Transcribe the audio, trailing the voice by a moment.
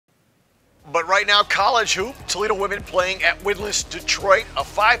But right now, college hoop, Toledo women playing at winless Detroit, a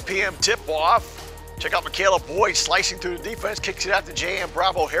 5 p.m. tip-off. Check out Michaela Boyd slicing through the defense, kicks it out to J.M.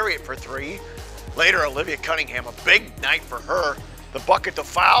 Bravo Harriet for 3. Later, Olivia Cunningham, a big night for her. The bucket to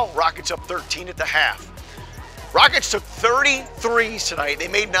foul, Rockets up 13 at the half. Rockets took 33s tonight. They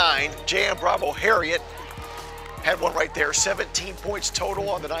made 9. J.M. Bravo Harriet had one right there, 17 points total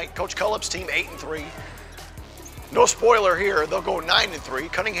on the night. Coach Cullip's team 8-3. No spoiler here, they'll go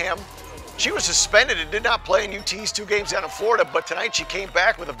 9-3. Cunningham, she was suspended and did not play in UT's 2 games down in Florida, but tonight she came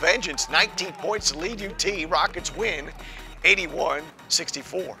back with a vengeance. 19 points to lead UT. Rockets win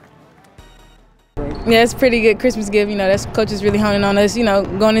 81-64. Yeah, it's a pretty good Christmas gift. That's coach is really honing on us,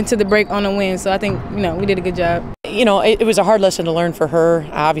 going into the break on a win. So I think, we did a good job. It was a hard lesson to learn for her,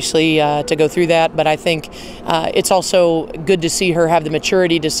 obviously, to go through that. But I think it's also good to see her have the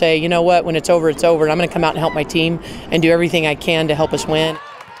maturity to say, you know what, when it's over, it's over. And I'm going to come out and help my team and do everything I can to help us win.